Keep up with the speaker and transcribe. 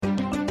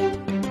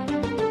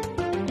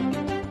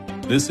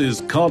This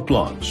is Carte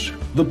Blanche,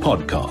 the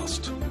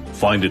podcast.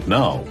 Find it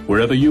now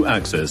wherever you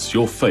access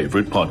your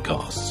favorite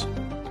podcasts.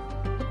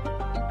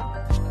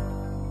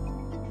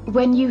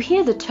 When you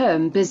hear the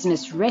term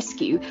business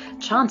rescue,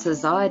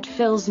 chances are it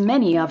fills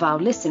many of our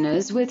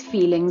listeners with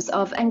feelings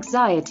of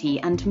anxiety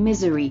and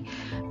misery.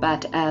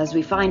 But as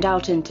we find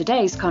out in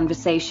today's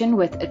conversation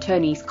with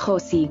attorneys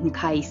Khosi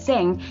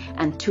Nkaiseng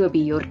and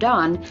Toby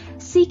Jordan,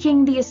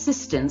 seeking the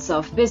assistance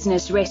of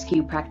business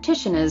rescue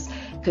practitioners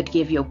could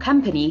give your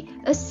company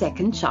a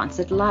second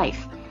chance at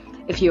life.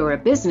 If you're a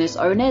business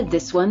owner,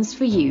 this one's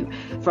for you.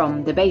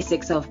 From the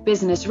basics of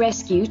business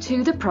rescue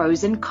to the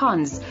pros and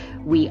cons,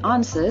 we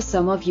answer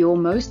some of your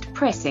most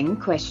pressing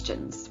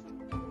questions.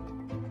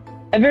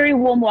 A very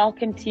warm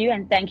welcome to you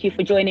and thank you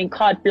for joining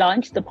Carte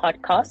Blanche, the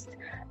podcast.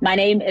 My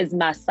name is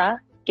Masa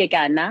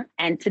Kekana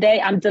and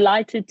today I'm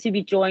delighted to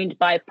be joined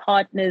by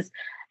partners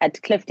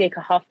at Cliff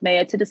Decker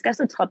Hoffmeyer to discuss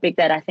a topic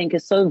that I think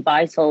is so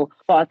vital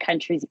for our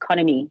country's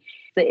economy.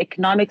 The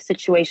economic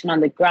situation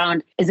on the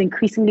ground is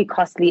increasingly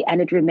costly and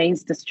it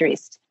remains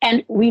distressed.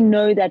 And we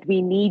know that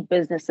we need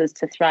businesses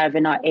to thrive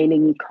in our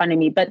ailing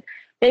economy, but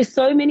there's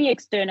so many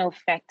external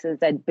factors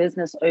that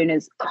business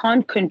owners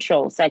can't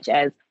control, such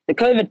as the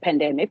COVID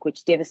pandemic,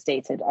 which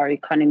devastated our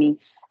economy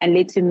and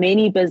led to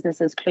many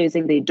businesses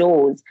closing their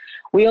doors.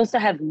 We also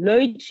have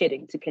load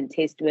shedding to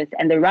contest with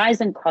and the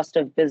rising cost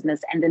of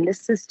business, and the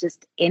list is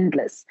just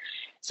endless.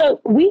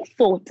 So we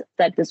thought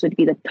that this would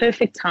be the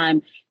perfect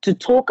time to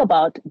talk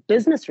about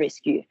business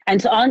rescue. And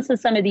to answer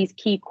some of these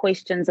key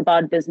questions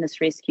about business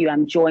rescue,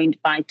 I'm joined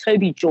by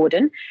Toby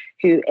Jordan,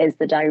 who is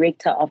the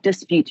Director of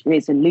Dispute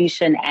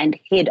Resolution and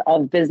Head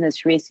of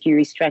Business Rescue,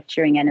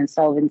 Restructuring and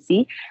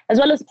Insolvency, as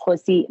well as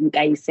Khosi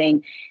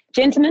Nkaiseng.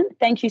 Gentlemen,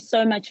 thank you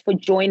so much for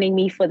joining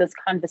me for this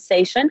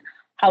conversation.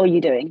 How are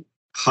you doing?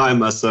 Hi,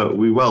 Masa.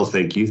 We well,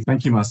 thank you.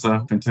 Thank you,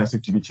 Masa.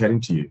 Fantastic to be chatting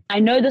to you.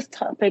 I know this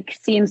topic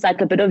seems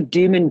like a bit of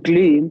doom and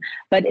gloom,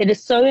 but it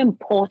is so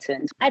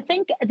important. I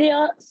think there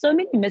are so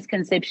many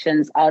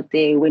misconceptions out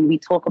there when we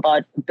talk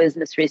about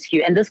business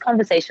rescue. And this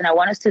conversation, I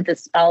want us to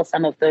dispel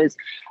some of those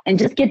and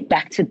just get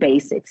back to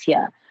basics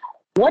here.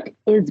 What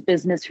is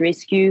business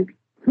rescue?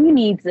 Who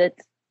needs it?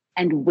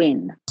 And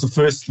when? So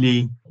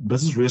firstly,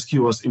 business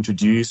rescue was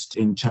introduced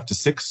in Chapter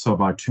 6 of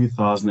our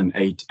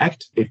 2008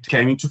 Act. It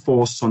came into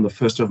force on the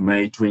 1st of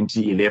May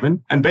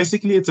 2011. And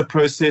basically, it's a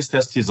process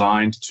that's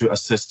designed to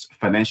assist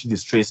financially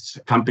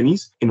distressed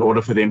companies in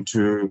order for them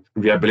to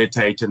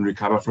rehabilitate and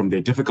recover from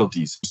their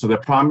difficulties. So the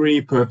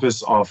primary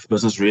purpose of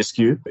business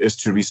rescue is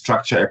to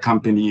restructure a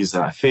company's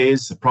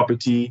affairs,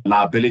 property,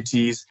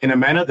 liabilities in a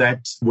manner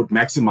that would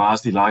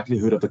maximize the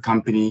likelihood of the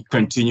company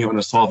continue on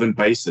a solvent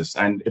basis.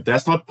 And if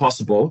that's not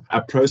possible, a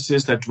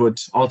process that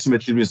would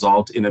ultimately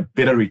result in a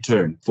better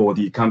return for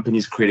the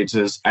company's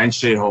creditors and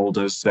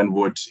shareholders than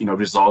would,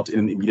 result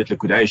in immediate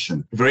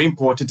liquidation. Very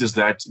important is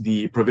that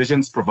the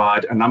provisions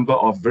provide a number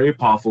of very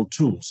powerful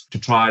tools to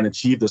try and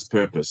achieve this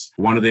purpose.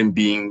 One of them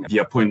being the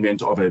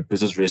appointment of a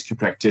business rescue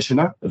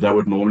practitioner. That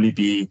would normally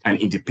be an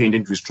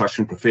independent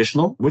restructuring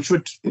professional, which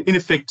would in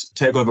effect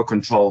take over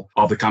control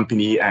of the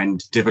company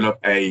and develop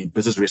a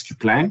business rescue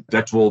plan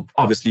that will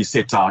obviously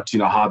set out,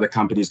 how the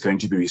company is going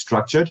to be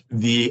restructured.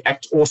 The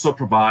Act also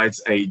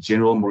provides a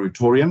general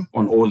moratorium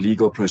on all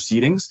legal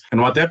proceedings. And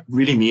what that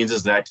really means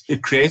is that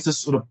it creates a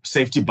sort of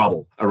safety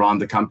bubble around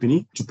the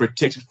company to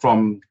protect it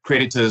from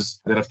creditors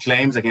that have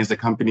claims against the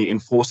company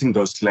enforcing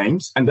those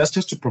claims. And that's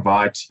just to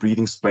provide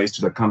breathing space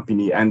to the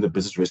company and the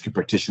business rescue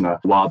practitioner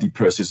while the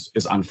process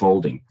is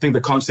unfolding. I think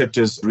the concept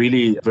is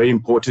really very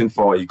important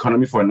for our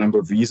economy for a number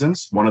of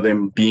reasons, one of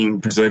them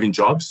being preserving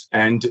jobs.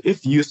 And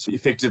if used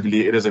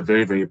effectively, it is a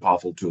very, very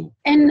powerful tool.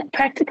 In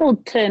practical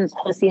terms,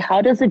 Khosi,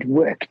 how does it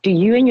work? Do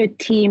you and your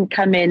team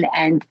come in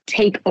and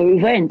take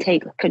over and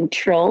take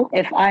control?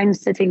 If I'm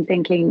sitting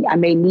thinking I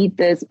may need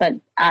this, but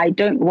I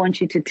don't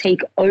want you to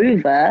take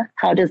over,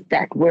 how does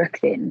that work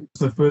then?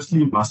 So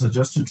firstly, Masa,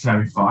 just to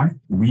clarify,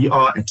 we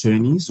are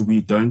attorneys.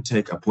 We don't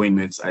take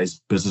appointments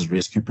as business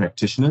rescue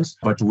practitioners,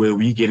 but where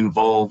we get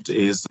involved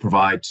is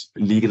provide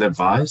legal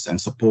advice and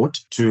support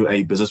to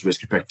a business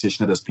rescue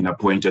practitioner that's been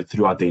appointed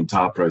throughout the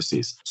entire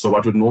process. So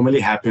what would normally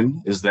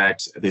happen is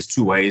that there's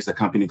two ways the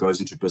company goes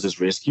into business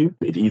rescue.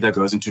 It either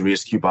goes into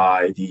rescue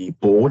by the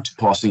board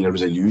passing a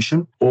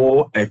resolution,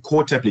 or a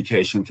court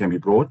application can be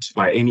brought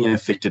by any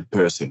affected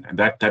person. And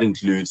that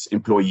includes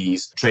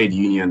employees, trade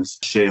unions,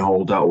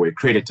 shareholder, or a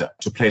creditor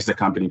to place the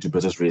company into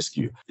business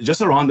rescue.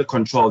 Just around the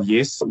control,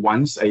 yes,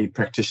 once a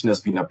practitioner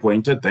has been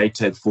appointed, they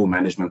take full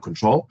management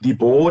control. The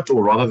board,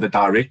 or rather the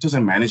directors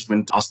and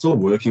management, are still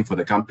working for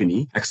the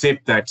company,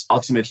 except that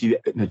ultimately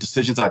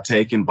decisions are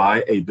taken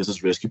by a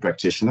business rescue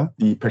practitioner.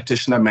 The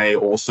practitioner may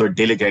also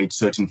delegate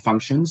certain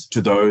functions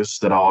to those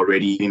that are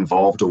already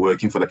involved or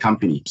working for the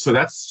company. So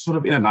that's sort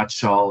of in a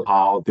nutshell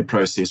how the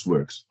process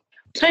works.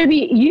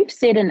 Toby, you've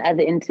said in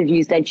other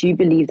interviews that you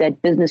believe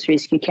that business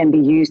rescue can be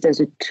used as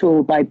a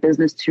tool by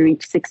business to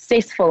reach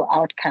successful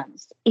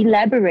outcomes.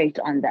 Elaborate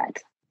on that.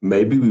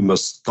 maybe we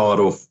must start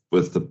off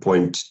with the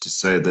point to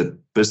say that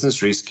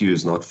business rescue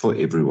is not for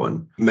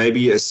everyone.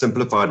 Maybe a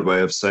simplified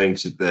way of saying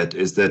that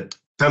is that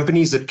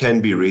companies that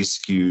can be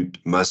rescued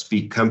must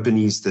be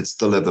companies that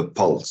still have a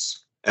pulse.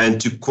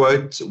 And to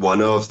quote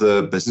one of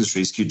the business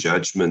rescue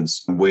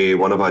judgments, where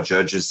one of our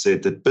judges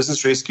said that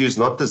business rescue is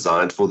not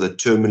designed for the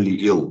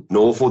terminally ill,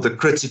 nor for the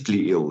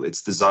critically ill.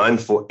 It's designed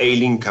for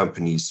ailing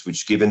companies,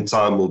 which given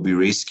time will be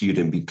rescued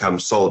and become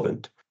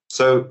solvent.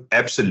 So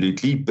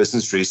absolutely,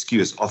 business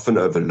rescue is often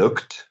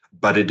overlooked,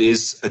 but it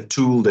is a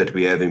tool that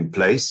we have in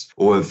place,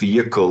 or a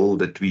vehicle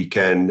that we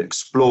can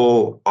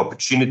explore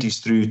opportunities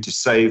through to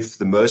save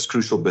the most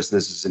crucial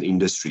businesses and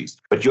industries.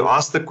 But you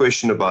asked the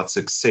question about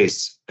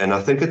success, and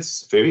I think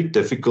it's very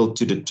difficult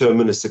to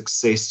determine a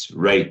success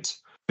rate,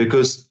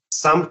 because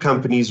some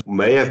companies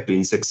may have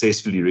been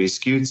successfully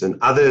rescued and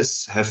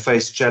others have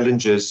faced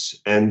challenges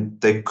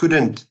and they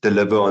couldn't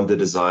deliver on the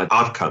desired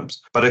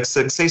outcomes. But a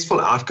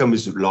successful outcome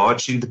is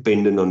largely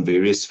dependent on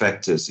various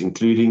factors,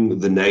 including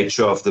the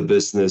nature of the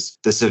business,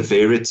 the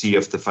severity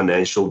of the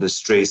financial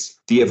distress,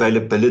 the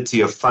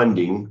availability of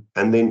funding,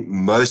 and then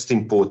most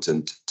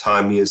important,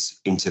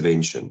 timeous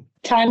intervention.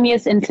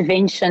 Timeous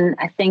intervention,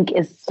 I think,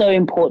 is so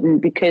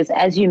important because,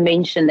 as you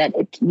mentioned, that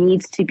it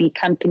needs to be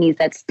companies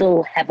that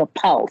still have a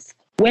pulse.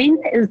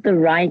 When is the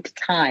right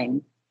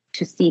time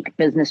to seek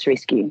business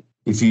rescue?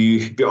 If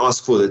you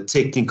ask for the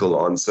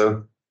technical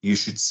answer, you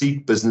should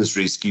seek business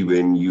rescue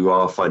when you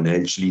are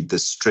financially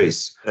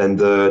distressed. And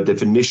the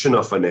definition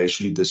of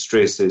financially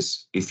distressed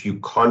is if you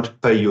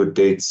can't pay your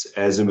debts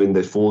as and when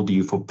they fall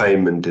due for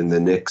payment in the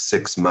next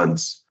 6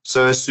 months.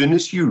 So as soon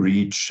as you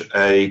reach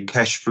a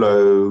cash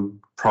flow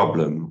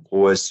problem,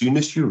 or as soon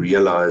as you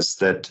realize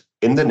that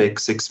in the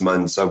next 6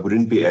 months, I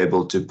wouldn't be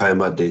able to pay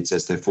my debts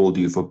as they fall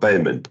due for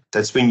payment,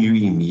 that's when you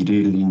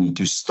immediately need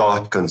to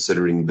start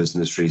considering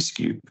business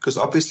rescue. Because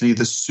obviously,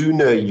 the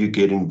sooner you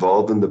get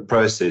involved in the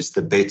process,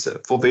 the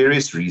better, for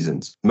various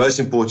reasons. Most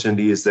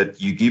importantly is that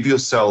you give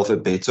yourself a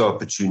better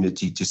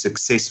opportunity to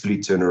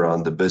successfully turn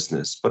around the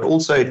business. But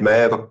also it may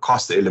have a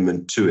cost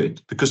element to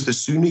it, because the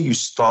sooner you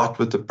start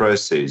with the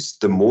process,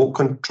 the more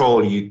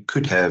control you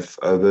could have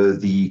over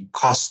the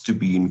cost to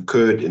be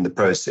incurred in the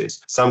process.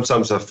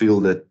 Sometimes I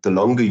feel that the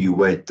longer you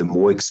wait, the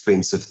more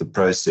expensive the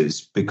process,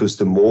 because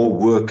the more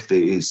work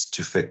there is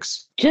to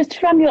fix. Just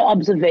from your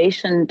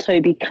observation,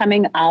 Toby,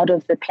 coming out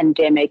of the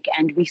pandemic,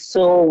 and we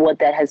saw what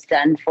that has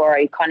done for our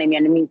economy,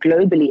 and I mean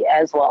globally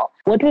as well,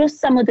 what were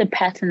some of the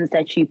patterns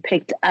that you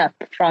picked up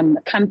from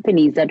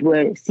companies that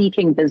were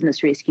seeking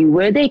business rescue?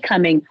 Were they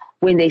coming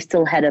when they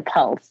still had a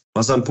pulse?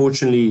 As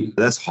unfortunately,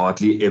 that's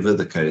hardly ever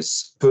the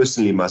case.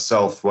 Personally,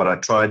 myself, what I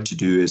tried to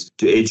do is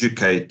to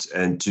educate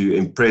and to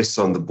impress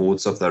on the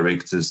boards of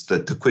directors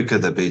that the quicker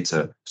the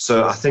better.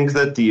 So I think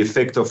that the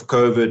effect of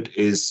COVID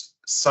is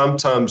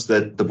sometimes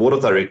that the board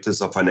of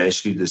directors of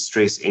financially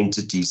distressed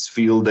entities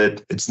feel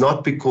that it's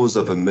not because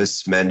of a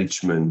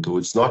mismanagement, or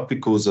it's not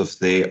because of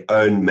their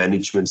own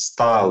management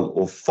style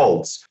or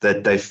faults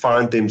that they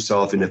find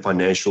themselves in a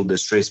financial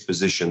distress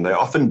position. They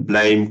often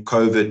blame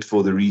COVID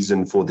for the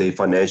reason for their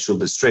financial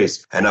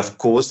distress. And of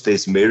course,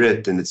 there's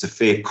merit and it's a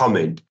fair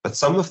comment. But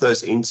some of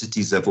those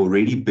entities have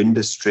already been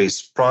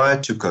distressed prior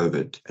to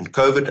COVID, and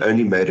COVID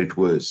only made it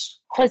worse.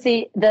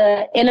 Jose,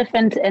 the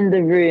elephant in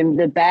the room,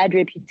 the bad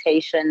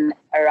reputation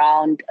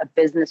around a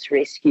business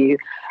rescue.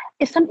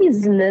 If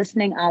somebody's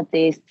listening out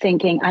there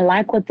thinking, I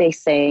like what they're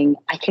saying,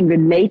 I can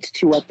relate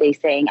to what they're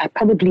saying, I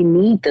probably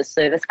need this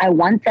service, I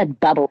want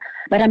that bubble,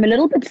 but I'm a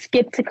little bit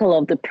skeptical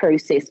of the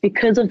process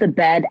because of the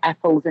bad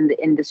apples in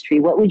the industry,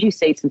 what would you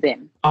say to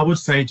them? I would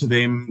say to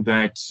them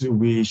that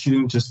we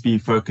shouldn't just be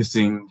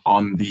focusing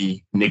on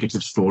the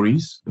negative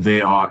stories.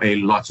 There are a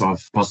lot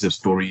of positive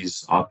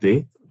stories out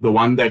there. The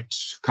one that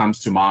comes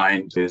to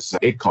mind is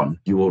Edcon.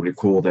 You will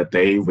recall that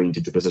they went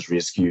into business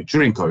rescue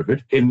during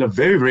COVID in a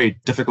very, very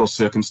difficult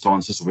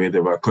circumstances where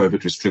there were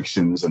COVID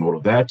restrictions and all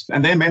of that.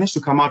 And they managed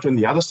to come out on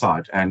the other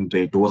side, and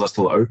their doors are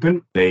still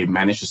open. They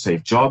managed to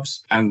save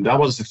jobs, and that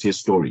was a success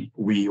story.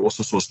 We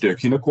also saw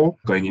Ster-Kinekor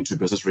going into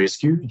business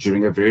rescue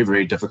during a very,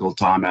 very difficult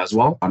time as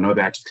well. I know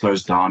they had to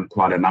close down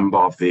quite a number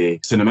of their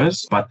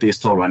cinemas, but they're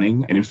still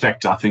running. And in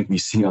fact, I think we're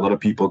seeing a lot of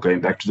people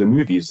going back to the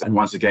movies and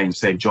once again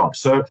save jobs.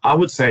 So I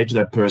would say to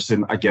that person,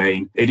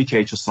 again,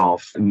 educate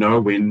yourself,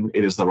 know when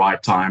it is the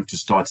right time to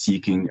start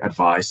seeking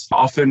advice.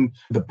 Often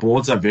the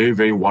boards are very,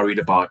 very worried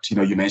about,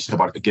 you mentioned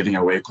about giving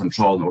away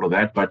control and all of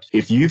that. But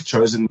if you've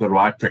chosen the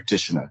right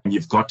practitioner and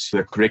you've got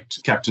the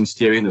correct captain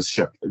steering the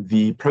ship,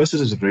 the process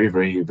is very,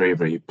 very, very,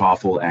 very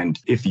powerful. And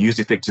if used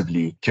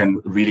effectively,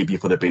 can really be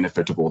for the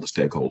benefit of all the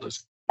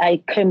stakeholders.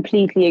 I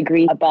completely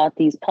agree about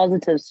these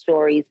positive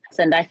stories.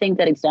 And I think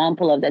that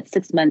example of that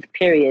 6-month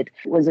period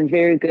was a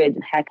very good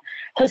hack.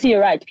 Jose,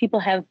 you're right. People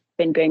have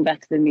been going back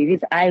to the movies.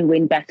 I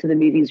went back to the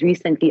movies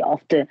recently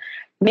after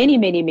many,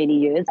 many, many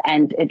years,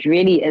 and it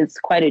really is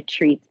quite a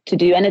treat to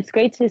do. And it's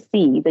great to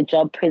see the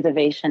job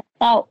preservation.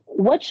 Now,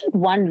 what should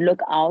one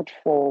look out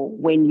for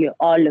when you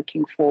are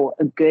looking for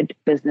a good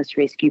business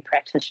rescue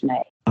practitioner?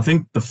 I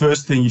think the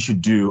first thing you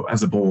should do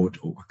as a board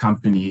or a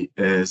company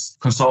is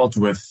consult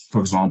with,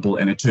 for example,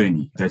 an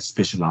attorney that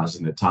specializes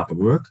in that type of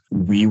work.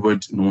 We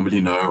would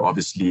normally know,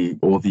 obviously,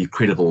 all the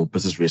credible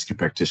business rescue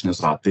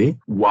practitioners out there.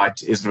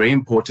 What is very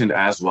important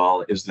as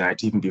well is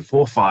that even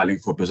before filing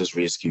for business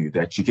rescue,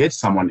 that you get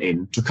someone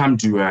in to come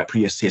do a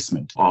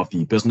pre-assessment of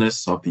the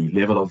business, of the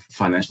level of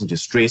financial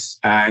distress,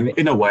 and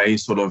in a way,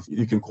 sort of,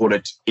 you can call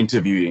it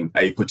interviewing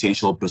a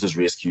potential business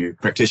rescue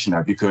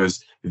practitioner,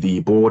 because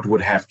the board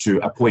would have to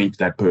appoint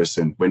that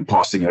person when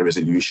passing a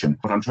resolution.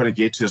 What I'm trying to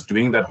get to is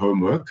doing that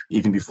homework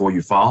even before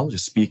you file,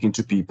 just speaking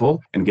to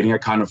people and getting a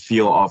kind of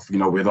feel of,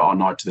 whether or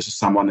not this is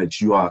someone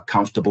that you are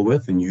comfortable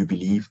with and you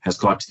believe has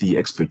got the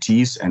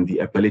expertise and the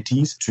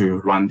abilities to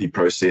run the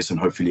process and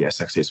hopefully a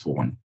successful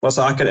one. Well,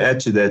 so I can add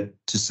to that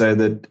to say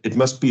that it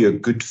must be a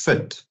good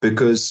fit,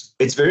 because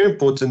it's very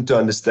important to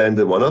understand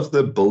that one of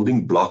the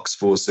building blocks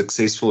for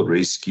successful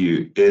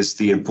rescue is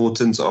the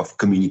importance of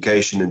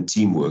communication and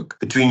teamwork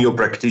between your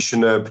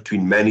practitioner,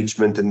 between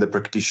management and the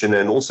practitioner,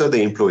 and also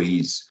the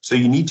employees. So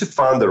you need to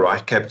find the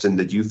right captain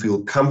that you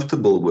feel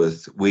comfortable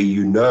with, where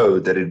you know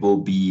that it will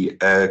be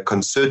a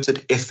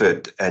concerted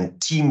effort and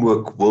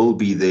teamwork will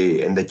be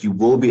there, and that you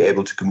will be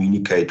able to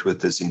communicate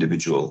with this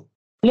individual.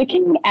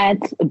 Looking at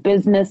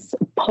business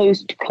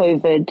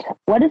post-COVID,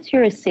 what is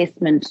your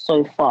assessment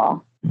so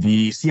far?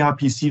 The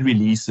CRPC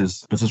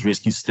releases business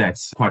rescue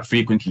stats quite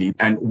frequently.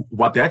 And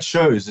what that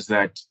shows is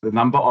that the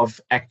number of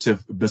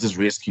active business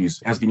rescues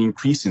has been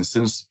increasing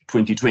since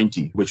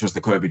 2020, which was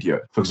the COVID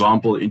year. For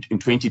example, in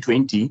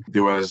 2020,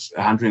 there was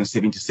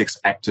 176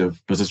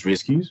 active business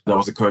rescues. That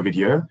was the COVID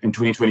year. In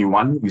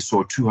 2021, we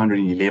saw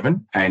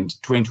 211. And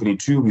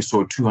 2022, we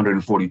saw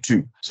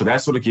 242. So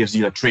that sort of gives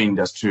you a trend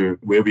as to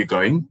where we're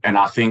going. And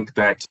I think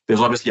that there's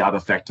obviously other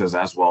factors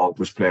as well,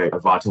 which play a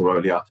vital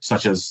role here,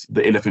 such as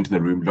the elephant in the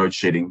room, load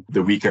shedding,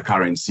 the weaker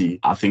currency.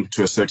 I think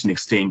to a certain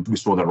extent, we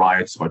saw the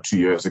riots about 2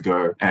 years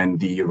ago and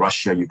the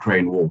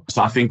Russia-Ukraine war.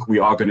 So I think we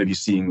are going to be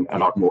seeing a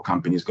lot more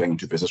companies going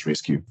into business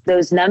rescue.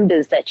 Those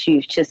numbers that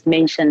you've just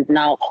mentioned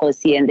now,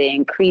 Khosi, and they're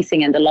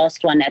increasing, and the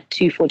last one at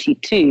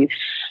 242.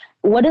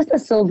 What is the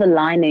silver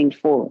lining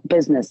for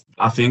business?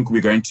 I think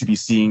we're going to be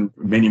seeing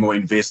many more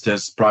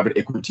investors, private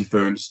equity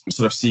firms,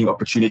 sort of seeing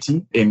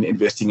opportunity in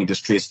investing in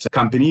distressed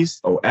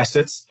companies or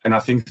assets. And I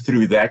think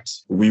through that,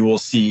 we will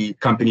see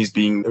companies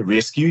being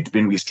rescued,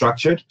 being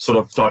restructured, sort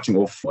of starting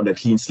off on a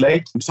clean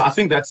slate. So I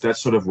think that's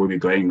sort of where we're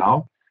going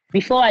now.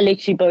 Before I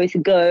let you both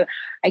go,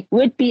 it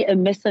would be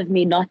amiss of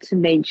me not to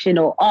mention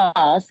or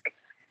ask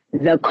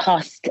the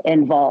cost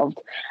involved.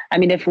 I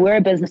mean, if we're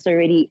a business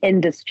already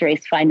in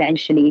distress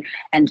financially,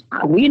 and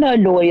we know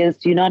lawyers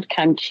do not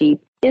come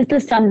cheap, is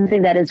this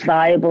something that is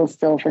viable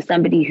still for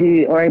somebody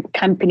who, or a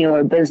company or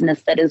a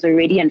business that is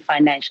already in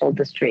financial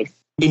distress?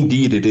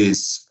 Indeed, it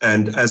is.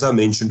 And as I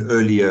mentioned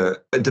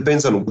earlier, it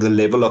depends on the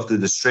level of the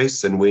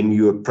distress and when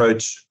you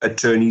approach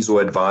attorneys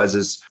or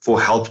advisors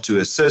for help to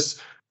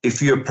assist.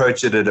 If you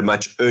approach it at a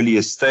much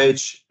earlier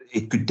stage,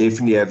 it could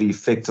definitely have an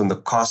effect on the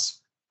cost.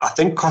 I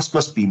think cost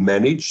must be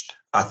managed.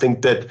 I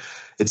think that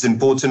it's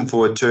important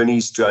for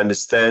attorneys to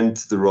understand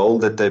the role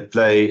that they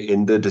play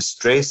in the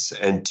distress,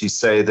 and to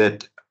say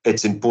that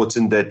it's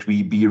important that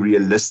we be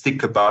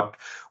realistic about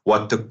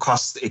what the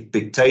cost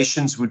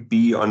expectations would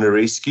be on a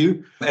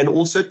rescue, and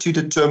also to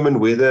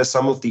determine whether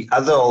some of the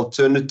other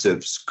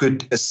alternatives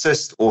could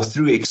assist, or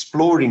through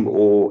exploring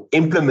or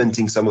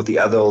implementing some of the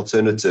other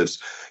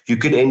alternatives, you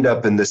could end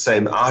up in the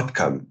same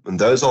outcome. And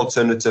those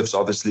alternatives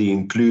obviously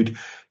include,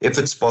 if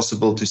it's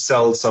possible, to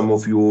sell some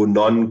of your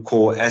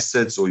non-core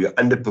assets or your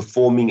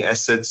underperforming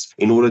assets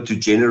in order to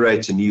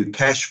generate a new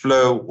cash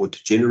flow or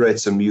to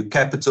generate some new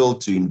capital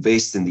to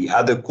invest in the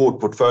other core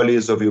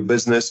portfolios of your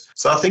business.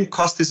 So I think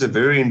cost is a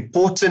very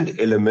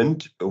important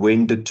element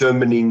when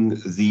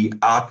determining the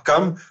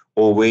outcome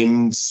or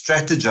when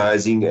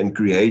strategizing and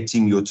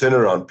creating your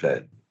turnaround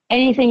plan.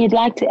 Anything you'd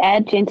like to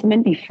add,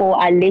 gentlemen, before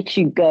I let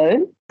you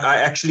go? I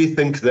actually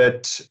think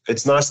that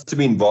it's nice to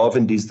be involved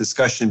in these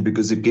discussions,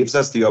 because it gives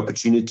us the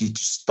opportunity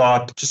to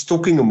start just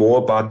talking more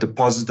about the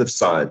positive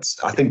sides.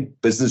 I think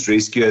business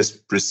rescue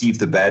has received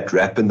a bad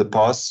rap in the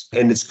past,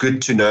 and it's good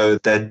to know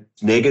that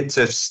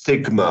negative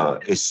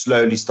stigma is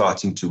slowly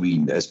starting to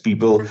wane, as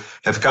people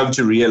have come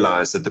to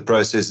realize that the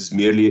process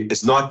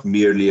is not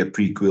merely a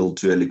prequel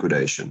to a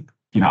liquidation.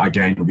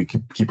 Again, we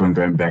keep on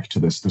going back to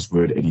this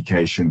word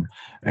education,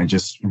 and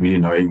just really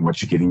knowing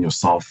what you're getting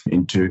yourself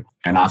into.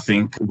 And I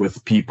think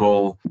with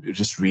people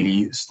just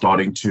really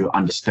starting to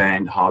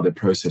understand how the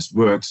process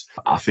works,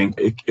 I think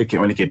it can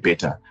only get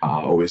better.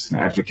 I'm always an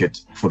advocate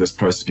for this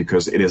process,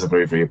 because it is a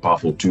very, very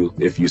powerful tool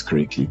if used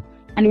correctly.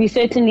 And we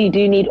certainly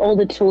do need all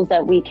the tools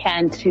that we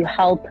can to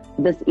help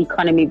this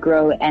economy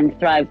grow and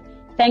thrive.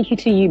 Thank you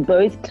to you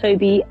both,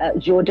 Toby,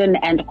 Jordan,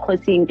 and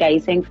Khosi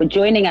Nkaiseng, for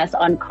joining us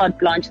on Carte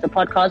Blanche, the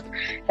podcast.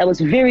 That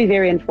was very,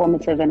 very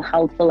informative and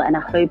helpful, and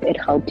I hope it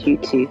helped you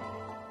too.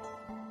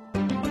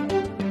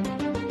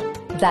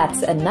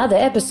 That's another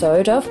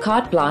episode of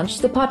Carte Blanche,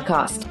 the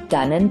podcast,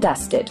 done and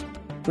dusted.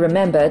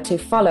 Remember to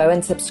follow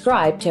and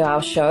subscribe to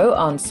our show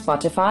on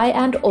Spotify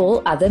and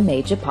all other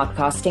major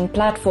podcasting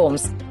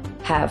platforms.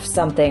 Have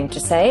something to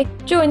say?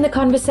 Join the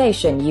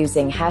conversation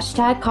using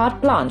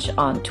 #CarteBlanche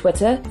on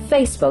Twitter,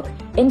 Facebook,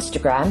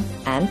 Instagram,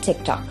 and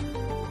TikTok.